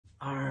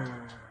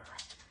Arr.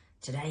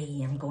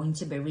 Today I'm going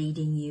to be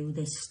reading you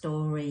this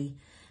story.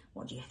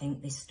 What do you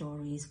think this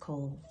story is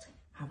called?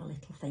 Have a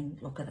little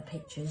think, look at the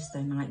pictures,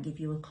 they might give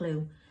you a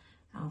clue.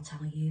 I'll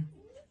tell you.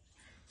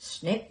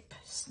 Snip,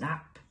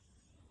 Snap,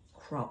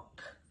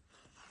 Croc.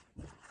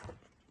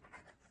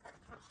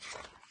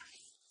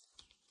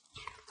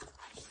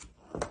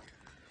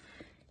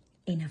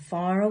 In a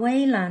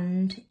faraway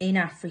land in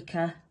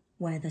Africa,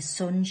 where the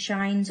sun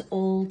shines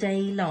all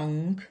day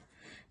long,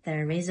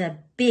 there is a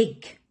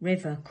big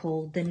river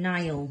called the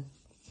Nile.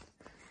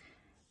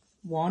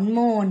 One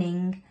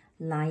morning,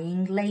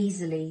 lying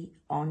lazily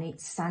on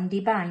its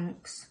sandy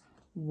banks,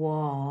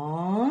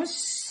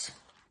 was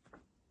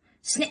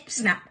Snip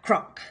Snap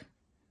Croc.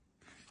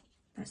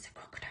 That's the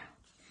crocodile.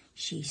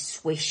 She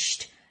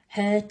swished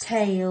her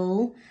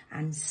tail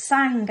and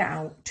sang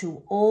out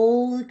to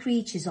all the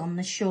creatures on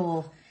the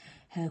shore.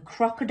 Her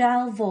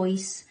crocodile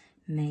voice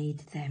made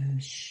them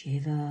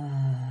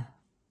shiver.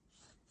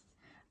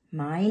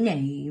 My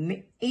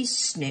name is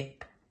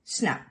Snip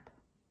Snap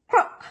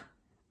Croc,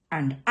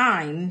 and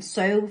I'm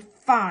so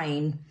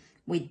fine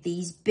with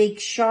these big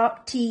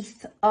sharp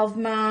teeth of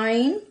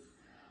mine.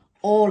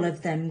 All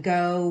of them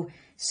go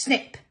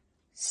snip,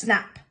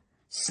 snap,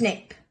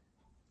 snip.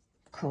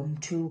 Come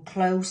too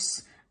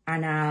close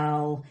and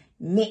I'll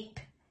nip,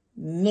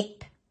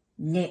 nip,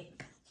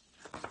 nip.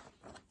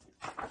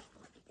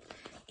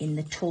 In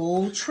the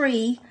tall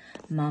tree,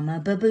 Mama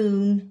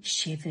Baboon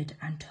shivered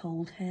and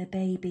told her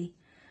baby,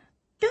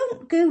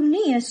 "Don't go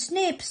near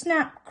Snip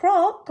Snap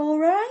Croc, all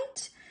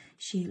right?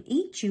 She'll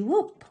eat you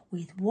up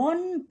with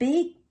one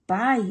big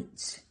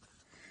bite.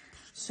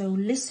 So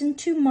listen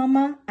to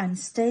Mama and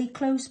stay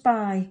close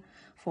by,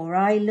 for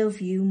I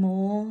love you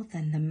more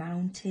than the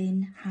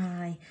mountain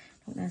high."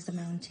 Look, there's the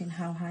mountain,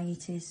 how high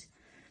it is.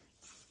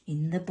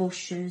 In the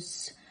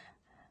bushes,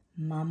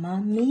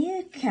 Mama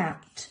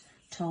Meerkat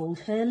told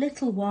her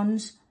little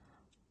ones,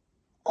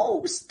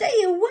 "Oh,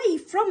 stay away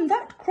from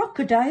that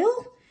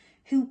crocodile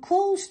who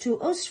calls to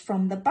us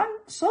from the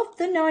banks of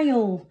the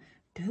Nile.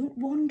 Don't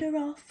wander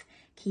off,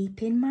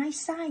 keep in my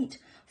sight,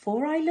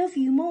 for I love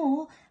you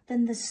more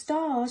than the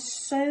stars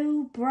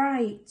so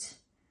bright."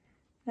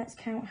 Let's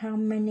count how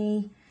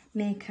many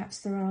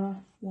meerkats there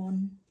are.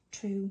 1,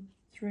 2,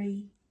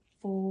 3,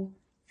 4,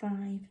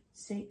 5,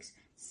 6,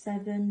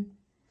 7,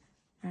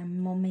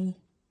 and Mummy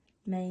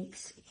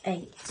makes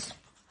 8.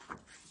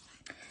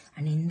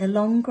 And in the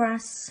long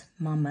grass,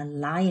 Mama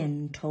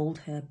Lion told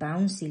her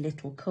bouncy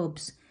little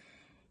cubs,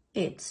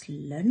 "It's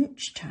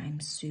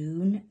lunchtime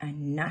soon,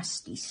 and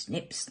nasty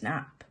Snip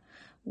Snap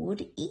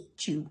would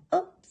eat you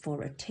up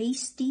for a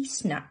tasty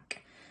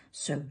snack.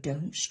 So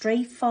don't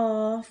stray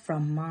far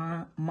from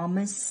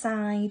Mama's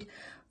side,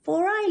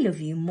 for I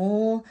love you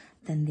more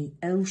than the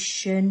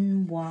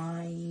ocean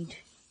wide."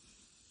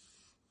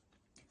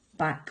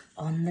 Back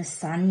on the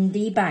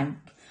sandy bank,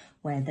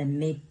 where the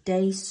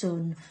midday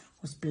sun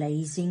was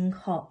blazing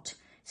hot,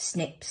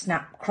 Snip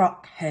Snap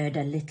Croc heard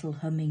a little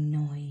humming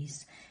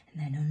noise,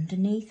 and then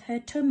underneath her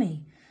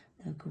tummy,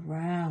 the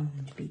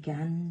ground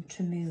began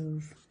to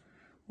move.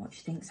 What do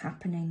you think's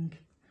happening?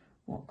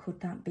 What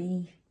could that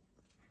be?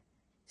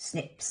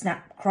 Snip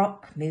Snap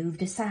Croc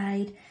moved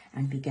aside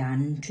and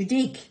began to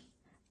dig.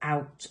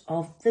 Out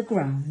of the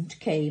ground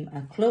came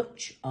a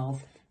clutch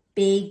of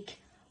big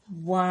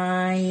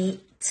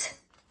white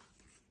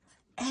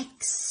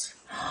eggs.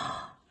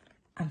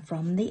 And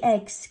from the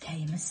eggs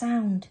came a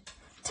sound.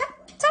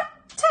 Tap,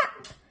 tap,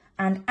 tap.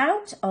 And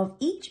out of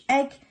each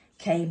egg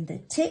came the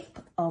tip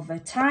of a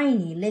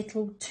tiny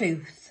little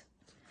tooth.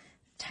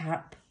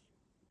 Tap,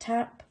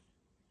 tap,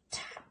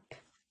 tap.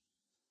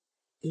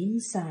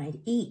 Inside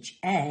each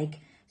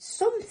egg,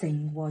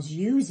 something was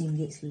using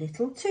its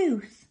little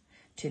tooth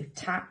to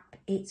tap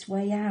its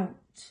way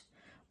out.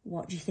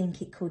 What do you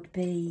think it could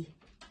be?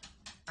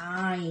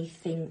 I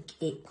think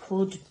it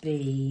could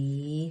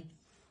be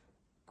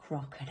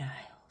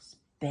crocodiles,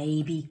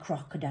 baby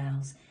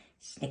crocodiles.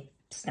 Snip,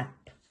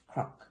 snap,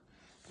 croc.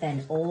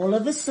 Then all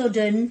of a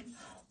sudden,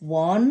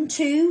 1,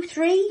 2,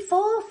 3,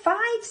 4,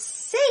 5,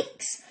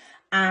 6,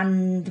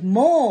 and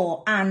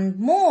more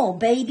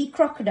baby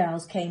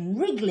crocodiles came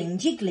wriggling,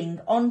 jiggling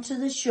onto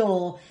the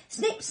shore.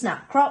 Snip,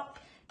 snap, croc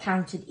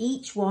counted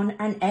each one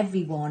and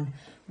every one.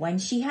 When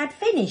she had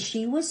finished,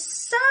 she was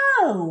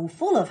so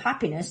full of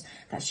happiness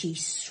that she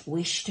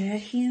swished her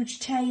huge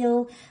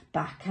tail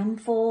back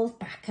and forth,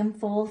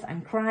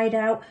 and cried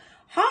out,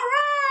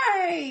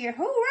 "Hooray!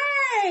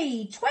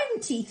 Hooray!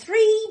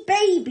 23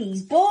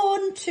 babies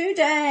born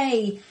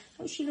today."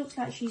 Oh, she looks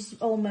like she's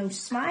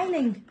almost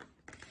smiling.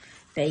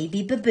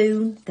 Baby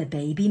Baboon, the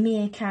baby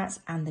meerkat,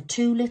 and the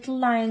 2 little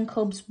lion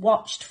cubs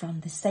watched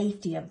from the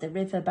safety of the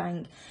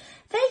riverbank.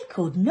 They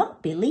could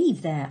not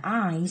believe their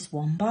eyes.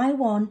 One by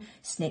one,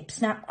 Snip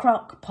Snap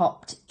Croc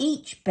popped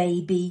each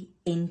baby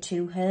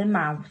into her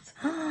mouth.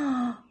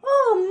 "Oh,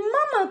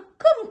 Mama,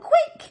 come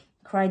quick!"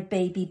 cried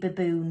Baby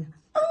Baboon.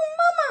 "Oh,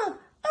 Mama,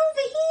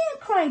 over here!"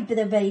 cried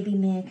the baby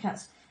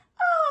meerkats.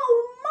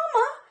 "Oh,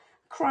 Mama!"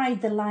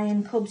 cried the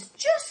lion cubs.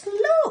 "Just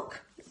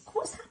look! Look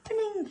what's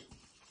happening."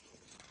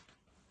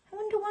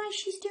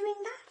 she's doing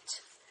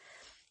that.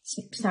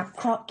 Snip Snap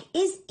Croc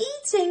is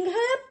eating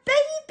her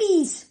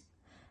babies.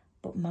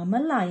 But Mama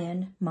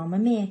Lion, Mama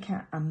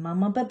Meerkat and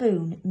Mama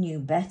Baboon knew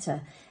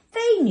better.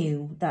 They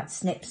knew that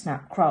Snip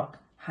Snap Croc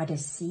had a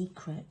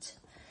secret.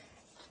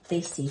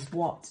 This is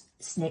what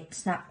Snip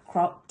Snap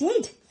Croc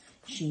did.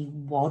 She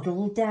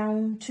waddled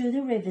down to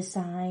the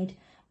riverside,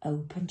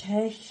 opened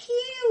her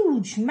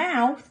huge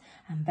mouth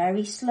and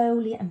very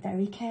slowly and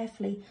very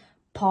carefully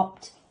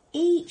popped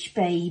each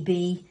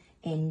baby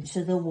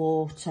into the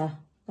water.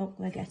 Oh,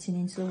 they're getting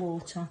into the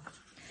water.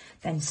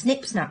 Then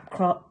Snip Snap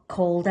Croc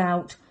called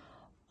out,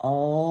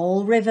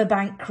 "All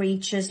riverbank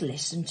creatures,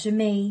 listen to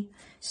me.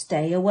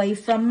 Stay away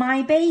from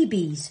my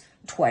babies,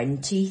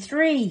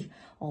 23,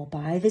 or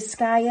by the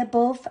sky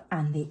above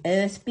and the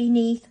earth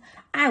beneath,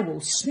 I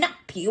will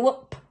snap you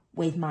up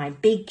with my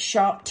big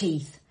sharp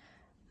teeth."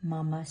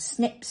 Mama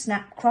Snip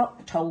Snap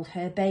Croc told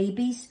her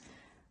babies,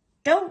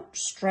 "Don't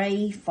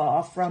stray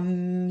far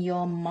from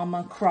your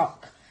Mama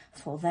Croc,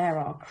 for there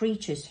are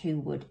creatures who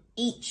would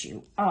eat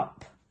you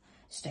up.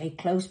 Stay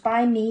close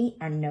by me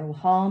and no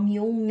harm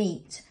you'll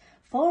meet,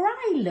 for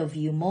I love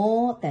you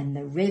more than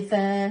the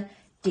river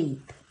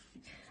deep."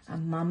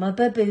 And Mama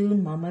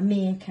Baboon, Mama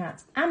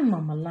Meerkat and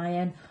Mama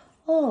Lion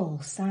all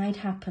sighed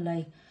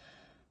happily.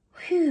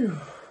 Whew!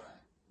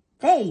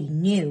 They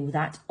knew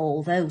that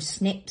although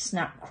Snip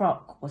Snap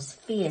Croc was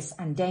fierce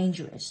and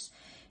dangerous,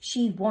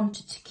 she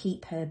wanted to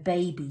keep her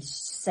babies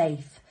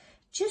safe,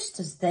 just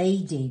as they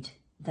did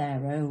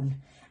their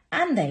own.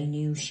 And they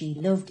knew she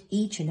loved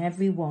each and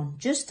every one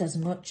just as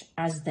much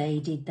as they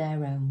did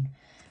their own.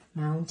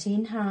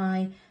 Mountain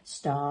high,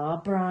 star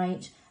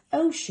bright,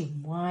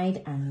 ocean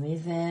wide and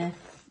river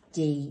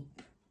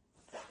deep.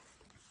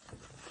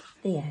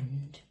 The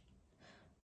end.